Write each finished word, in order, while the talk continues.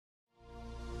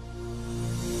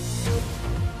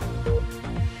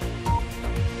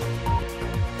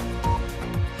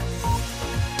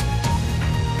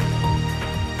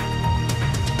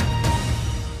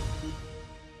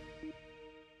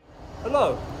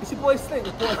It's your boy Slink.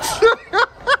 Go again.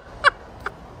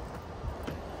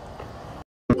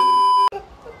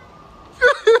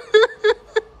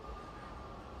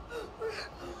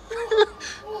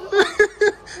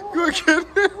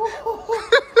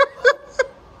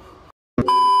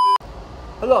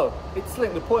 Hello, it's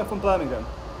Slink reporting from Birmingham.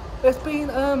 There's been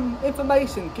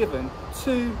information given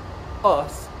to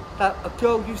us that a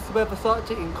girl used to wear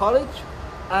Versace in college,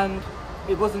 and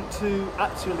it wasn't to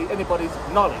actually anybody's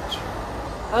knowledge.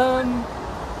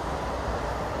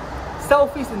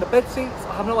 Selfies in the bed sheets,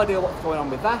 I have no idea what's going on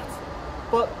with that,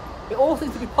 but it all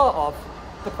seems to be part of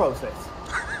the process.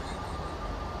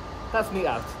 That's me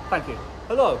out. Thank you.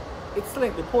 Hello, it's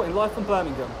Slink reporting live from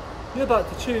Birmingham. You're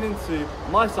about to tune into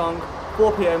my song,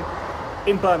 4 PM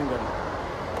in Birmingham.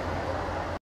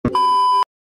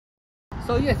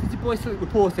 So yes, it's your boy Slink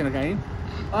reporting again.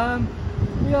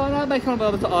 We are now making our way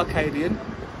over to Arcadian.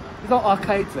 There's no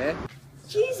arcades there.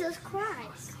 Jesus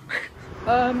Christ.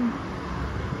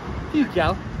 Few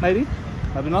gal, maybe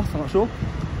not, I'm not sure.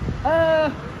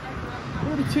 We're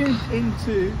going to be tuned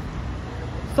into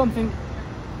something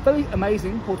very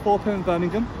amazing called 4 PM in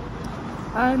Birmingham,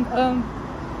 and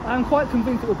I'm quite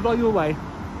convinced it will blow you away.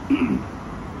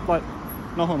 Like,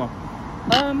 no homo.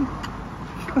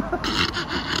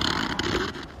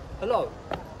 Hello,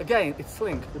 again, it's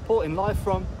Slink reporting live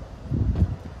from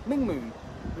Ming Moon.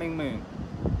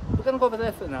 We're going to go over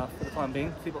there for now, for the time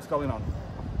being, see what's going on.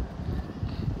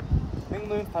 Ming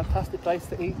Moon, fantastic place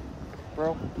to eat,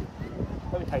 bro.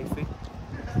 Very tasty.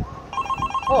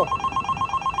 Oh,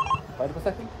 wait a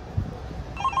second.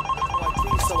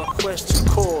 So a question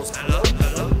calls. Hello?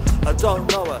 I don't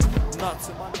know her, not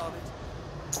to my knowledge.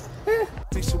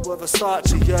 Think she wore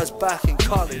Versace years back in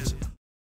college.